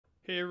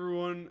Hey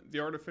everyone, the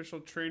Artificial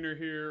Trainer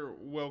here.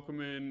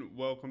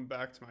 Welcome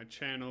back to my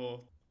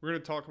channel. We're going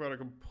to talk about a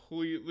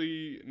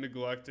completely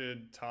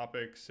neglected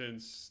topic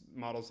since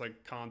models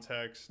like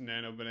Context,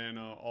 Nano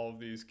Banana, all of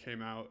these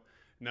came out.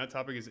 And that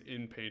topic is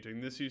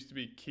inpainting. This used to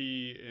be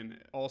key in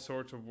all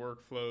sorts of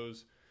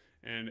workflows,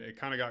 and it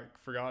kind of got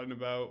forgotten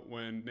about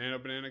when Nano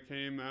Banana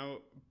came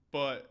out,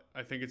 but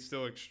I think it's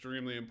still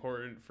extremely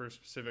important for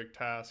specific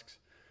tasks.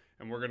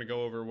 And we're going to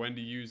go over when to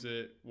use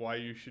it, why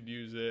you should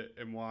use it,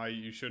 and why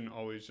you shouldn't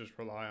always just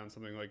rely on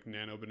something like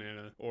Nano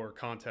Banana or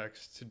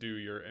Context to do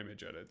your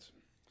image edits.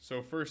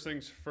 So first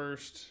things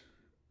first,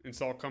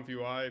 install Comfy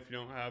UI. If you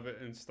don't have it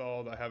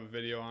installed, I have a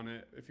video on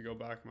it. If you go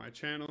back to my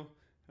channel,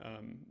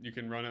 you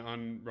can run it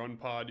on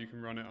RunPod, you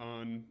can run it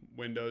on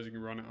Windows, you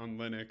can run it on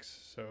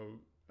Linux. So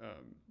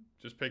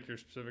just pick your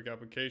specific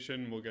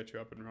application, we'll get you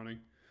up and running.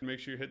 Make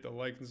sure you hit the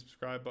like and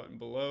subscribe button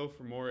below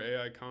for more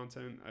AI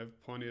content. I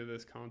have plenty of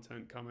this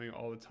content coming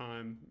all the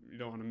time. You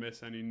don't want to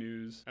miss any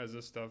news as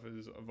this stuff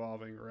is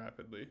evolving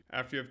rapidly.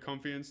 After you have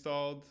Comfy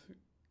installed,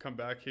 come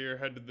back here,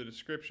 head to the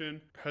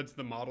description, head to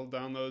the model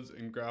downloads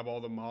and grab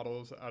all the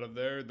models out of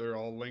there. They're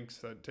all links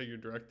that take you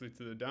directly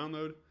to the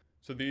download.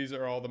 So these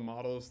are all the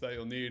models that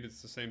you'll need.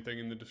 It's the same thing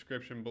in the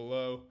description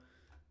below.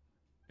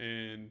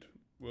 And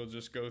we'll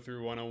just go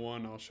through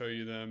one-on-one. I'll show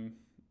you them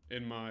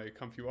in my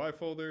Comfy UI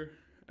folder,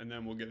 and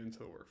then we'll get into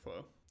the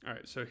workflow. All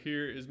right, so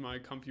here is my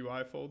Comfy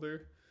UI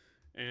folder,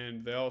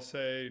 and they all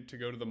say to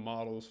go to the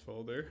models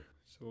folder.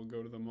 So we'll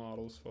go to the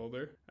models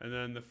folder. And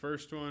then the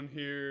first one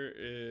here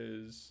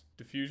is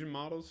diffusion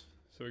models.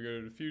 So we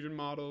go to diffusion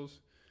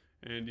models,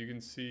 and you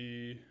can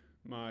see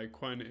my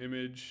Qwen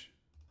image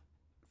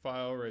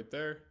file right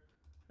there.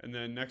 And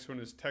then next one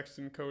is text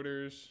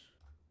encoders.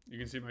 You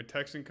can see my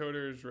text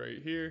encoders right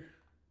here,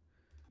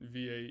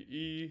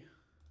 VAE,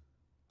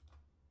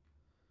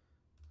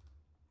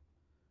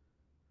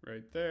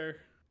 right there.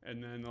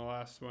 And then the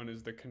last one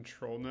is the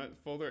control net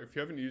folder. If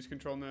you haven't used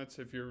control nets,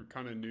 if you're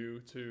kind of new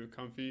to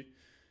Comfy,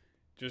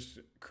 just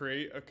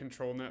create a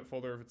control net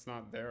folder if it's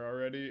not there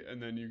already,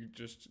 and then you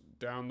just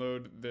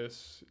download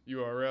this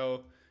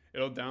URL.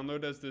 It'll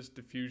download as this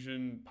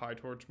diffusion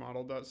PyTorch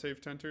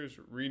model.safetenters,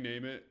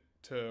 rename it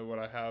to what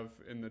I have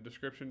in the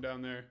description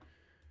down there,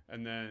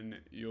 and then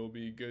you'll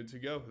be good to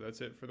go.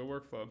 That's it for the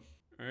workflow.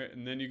 All right,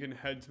 and then you can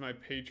head to my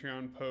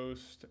Patreon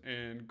post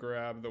and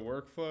grab the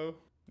workflow.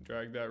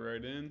 Drag that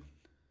right in.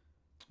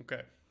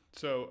 Okay,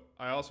 so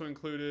I also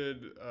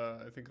included,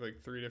 I think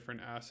like 3 different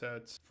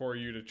assets for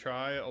you to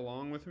try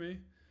along with me.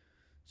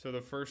 So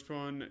the first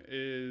one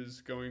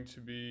is going to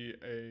be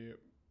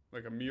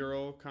like a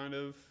mural kind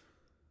of.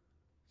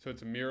 So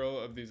it's a mural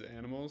of these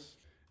animals.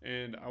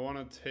 And I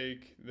want to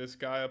take this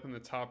guy up in the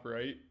top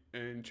right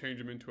and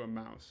change him into a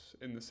mouse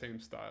in the same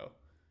style.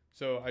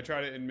 So I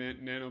tried it in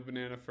Nano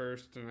Banana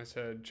first, and I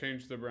said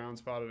change the brown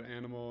spotted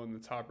animal in the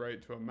top right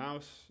to a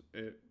mouse.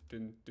 It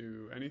didn't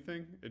do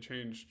anything. It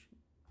changed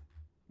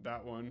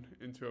that one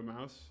into a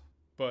mouse,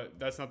 but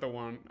that's not the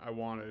one I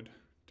wanted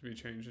to be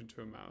changed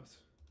into a mouse,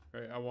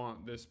 right? I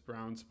want this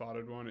brown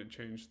spotted one. It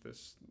changed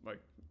this,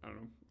 like, I don't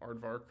know,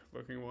 aardvark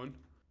looking one.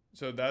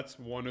 So that's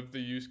one of the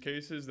use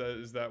cases,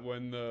 that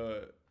when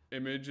the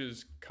image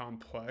is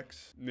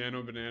complex,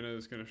 Nano Banana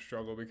is going to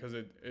struggle because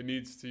it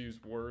needs to use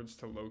words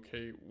to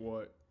locate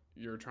what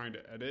you're trying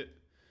to edit.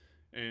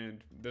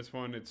 And this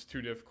one, it's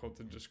too difficult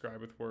to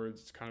describe with words.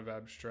 It's kind of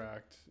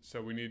abstract.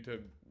 So we need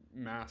to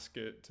mask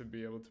it to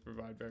be able to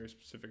provide very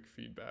specific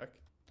feedback.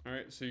 All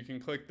right, so you can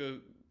click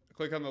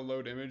on the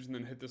load image and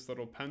then hit this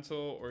little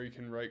pencil, or you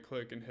can right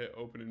click and hit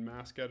open in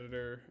mask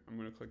editor. I'm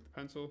going to click the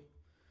pencil.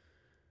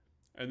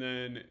 And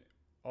then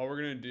all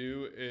we're going to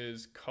do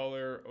is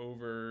color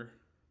over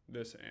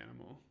this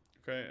animal.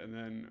 Okay, and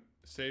then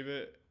save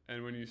it.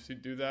 And when you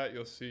do that,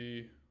 you'll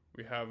see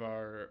we have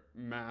our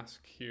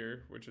mask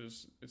here, which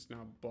is, it's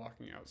now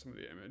blocking out some of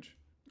the image.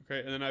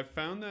 Okay, and then I've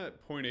found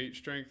that 0.8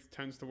 strength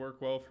tends to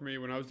work well for me.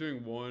 When I was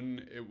doing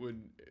 1, it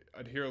would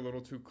adhere a little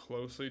too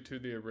closely to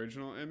the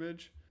original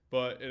image,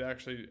 but it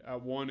actually,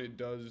 at 1, it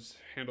does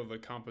handle the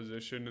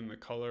composition and the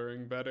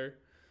coloring better.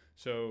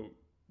 So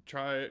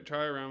try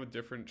around with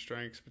different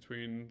strengths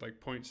between like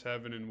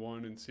 0.7 and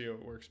 1 and see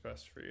what works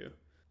best for you.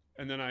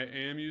 And then I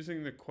am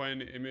using the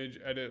Qwen Image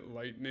Edit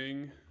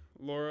Lightning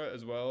LoRa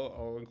as well.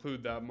 I'll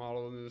include that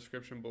model in the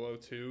description below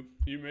too.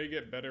 You may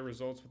get better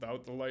results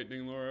without the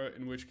Lightning LoRa,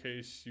 in which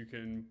case you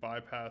can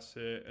bypass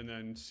it, and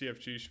then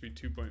CFG should be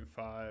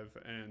 2.5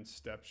 and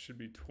steps should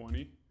be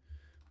 20.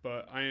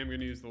 But I am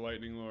going to use the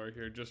Lightning LoRa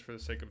here just for the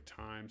sake of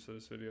time, so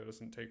this video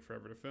doesn't take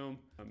forever to film.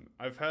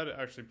 I've had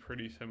actually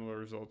pretty similar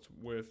results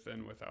with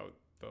and without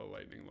the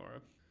Lightning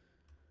LoRa.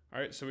 All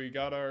right, so we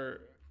got our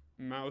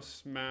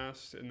mouse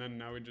masked, and then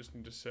now we just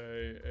need to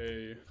say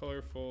a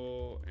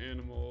colorful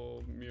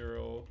animal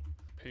mural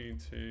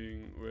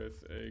painting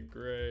with a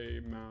gray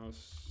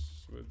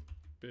mouse with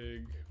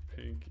big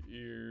pink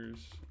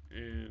ears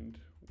and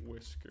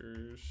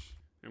whiskers,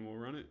 and we'll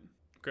run it.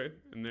 Okay,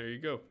 and there you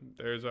go.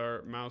 There's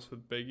our mouse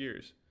with big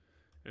ears.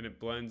 and it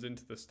blends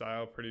into the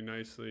style pretty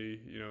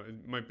nicely. You know,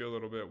 it might be a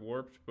little bit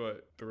warped,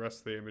 but the rest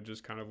of the image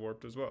is kind of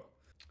warped as well.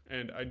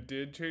 And I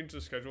did change the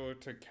scheduler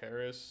to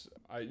Keras.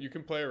 You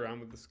can play around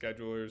with the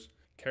schedulers.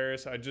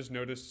 Keras, I just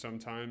noticed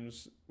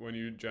sometimes when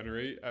you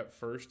generate, at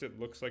first it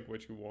looks like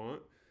what you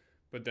want,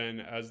 but then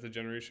as the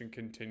generation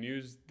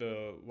continues,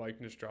 the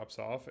likeness drops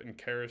off, and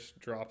Keras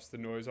drops the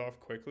noise off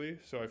quickly.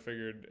 So I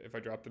figured if I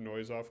drop the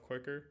noise off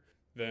quicker,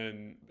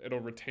 then it'll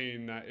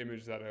retain that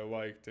image that I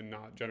liked and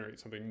not generate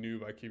something new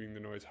by keeping the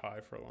noise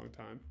high for a long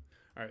time.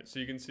 All right, so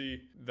you can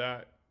see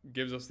that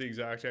gives us the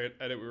exact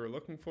edit we were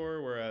looking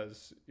for,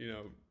 whereas, you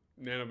know,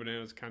 Nano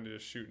Banana is kind of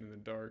just shooting in the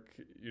dark.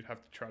 You'd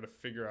have to try to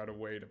figure out a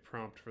way to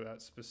prompt for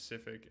that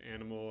specific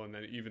animal, and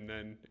then even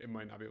then, it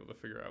might not be able to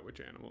figure out which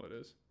animal it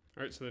is.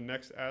 All right, so the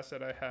next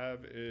asset I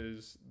have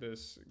is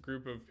this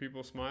group of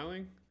people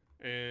smiling.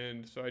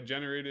 And so I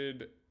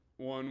generated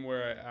one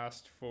where I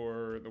asked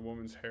for the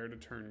woman's hair to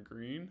turn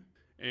green,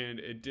 and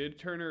it did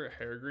turn her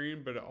hair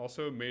green, but it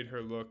also made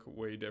her look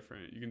way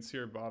different. You can see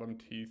her bottom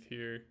teeth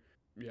here.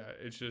 Yeah,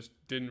 it just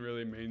didn't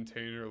really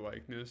maintain her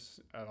likeness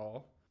at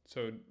all.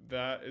 So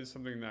that is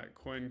something that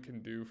Qwen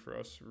can do for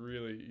us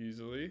really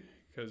easily,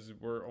 because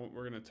we're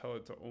going to tell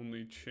it to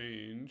only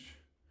change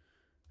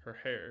her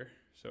hair.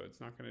 So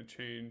it's not going to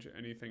change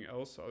anything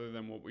else other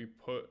than what we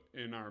put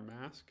in our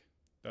mask.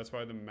 That's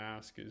why the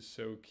mask is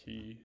so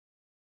key.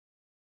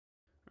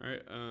 All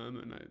right,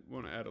 and I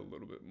want to add a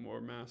little bit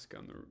more mask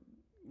on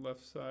the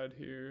left side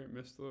here. I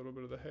missed a little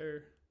bit of the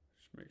hair.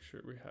 Just make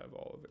sure we have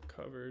all of it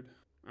covered.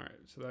 All right,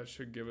 so that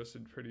should give us a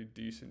pretty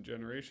decent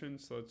generation.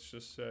 So let's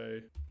just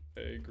say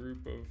a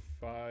group of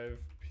 5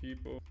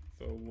 people.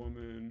 The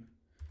woman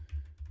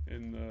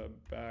in the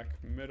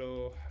back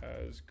middle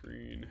has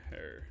green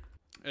hair.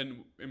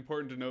 And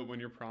important to note when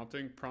you're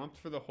prompting, prompt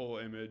for the whole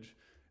image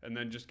and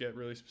then just get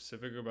really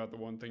specific about the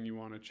one thing you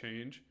want to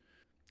change.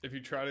 If you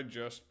try to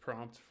just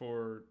prompt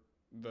for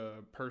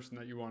the person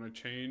that you want to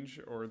change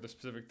or the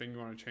specific thing you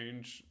want to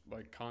change,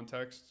 like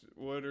context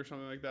would or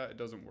something like that, it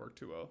doesn't work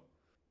too well.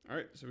 All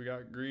right, so we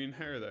got green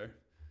hair there.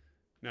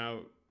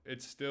 Now,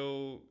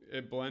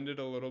 it blended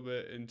a little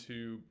bit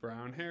into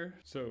brown hair.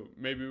 So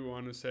maybe we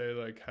want to say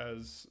like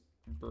has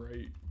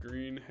bright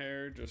green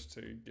hair just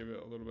to give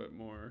it a little bit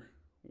more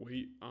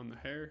weight on the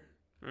hair.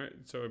 All right,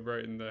 so I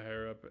brightened the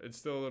hair up. It's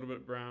still a little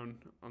bit brown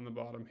on the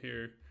bottom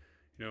here.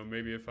 You know,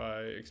 maybe if I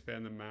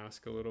expand the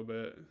mask a little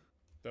bit,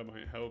 that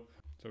might help.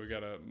 So we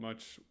got a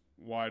much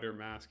wider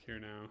mask here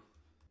now.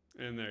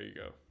 And there you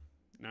go.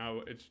 Now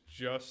it's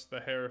just the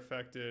hair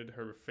affected.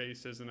 Her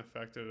face isn't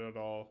affected at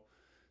all.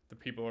 The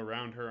people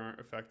around her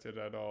aren't affected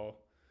at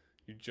all.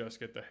 You just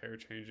get the hair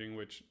changing,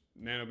 which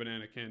Nano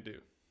Banana can't do.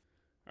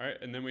 All right,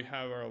 and then we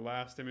have our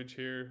last image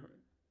here.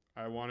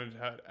 I wanted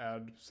to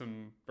add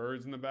some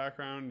birds in the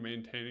background,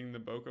 maintaining the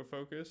bokeh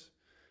focus,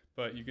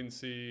 but you can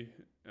see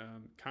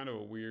kind of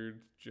a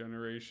weird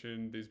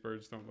generation. These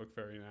birds don't look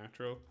very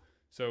natural.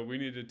 So we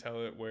need to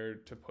tell it where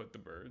to put the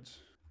birds.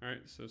 All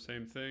right, so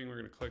same thing. We're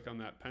gonna click on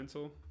that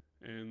pencil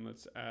and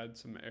let's add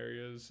some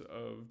areas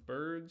of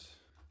birds.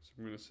 So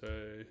I'm gonna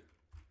say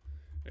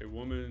a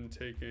woman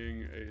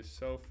taking a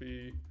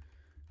selfie,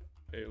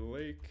 a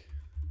lake,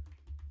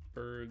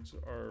 birds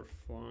are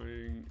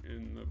flying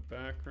in the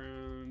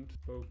background,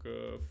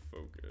 bokeh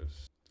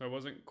focus. So I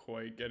wasn't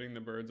quite getting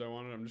the birds I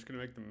wanted. I'm just gonna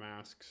make the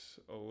masks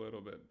a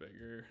little bit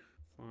bigger.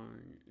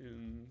 Flying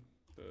in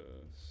the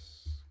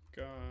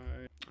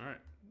sky. All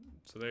right,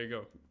 so there you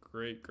go.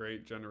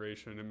 Great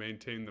generation, and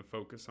maintain the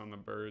focus on the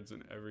birds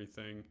and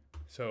everything.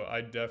 So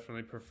I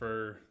definitely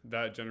prefer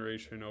that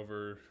generation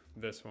over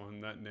this one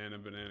that Nano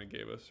Banana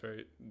gave us,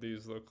 right?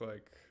 These look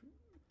like,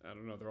 I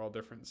don't know, they're all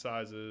different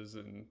sizes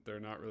and they're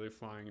not really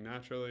flying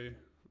naturally,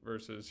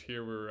 versus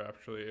here we were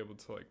actually able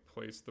to like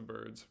place the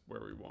birds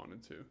where we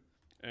wanted to.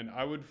 And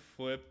I would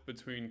flip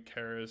between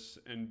Keras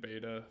and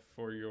Beta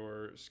for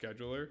your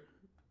scheduler,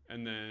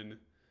 and then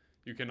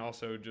you can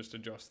also just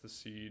adjust the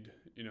seed.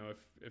 You know,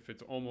 if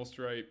it's almost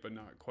right but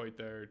not quite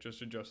there,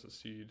 just adjust the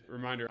seed.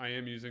 Reminder, I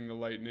am using the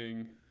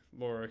lightning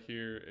LoRa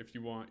here. If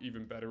you want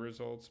even better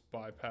results,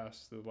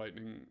 bypass the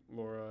lightning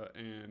LoRa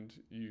and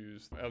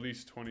use at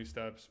least 20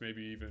 steps,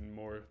 maybe even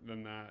more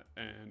than that,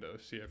 and a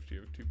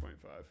CFG of 2.5.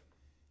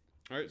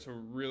 All right, so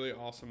really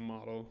awesome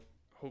model.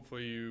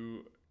 Hopefully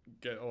you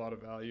get a lot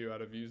of value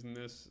out of using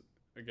this.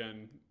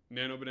 Again,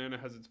 Nano Banana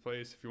has its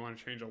place. If you want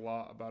to change a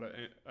lot about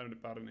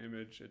an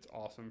image, it's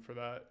awesome for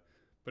that.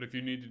 But if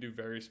you need to do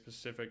very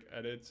specific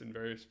edits in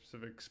very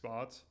specific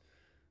spots,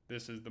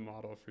 this is the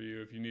model for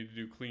you. If you need to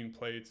do clean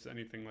plates,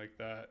 anything like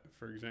that,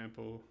 for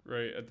example,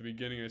 right at the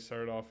beginning, at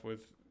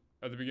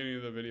the beginning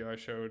of the video, I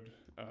showed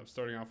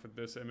starting off with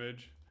this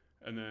image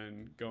and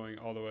then going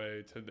all the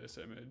way to this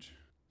image.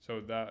 So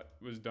that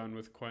was done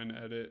with Qwen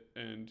Edit,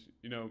 and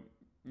you know,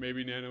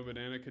 maybe Nano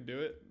Banana could do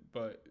it,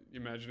 but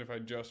imagine if I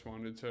just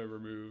wanted to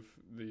remove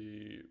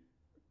the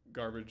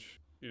garbage,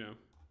 you know,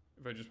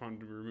 if I just wanted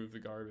to remove the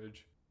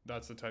garbage.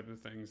 That's the type of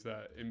things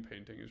that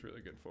Inpainting is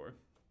really good for.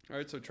 All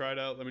right, so try it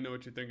out. Let me know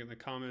what you think in the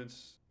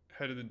comments.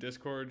 head to the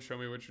Discord, show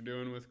me what you're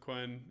doing with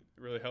Qwen.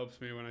 It really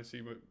helps me when I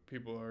see what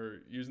people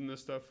are using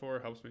this stuff for.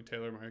 It helps me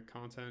tailor my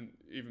content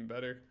even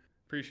better.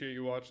 Appreciate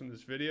you watching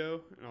this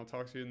video, and I'll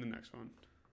talk to you in the next one.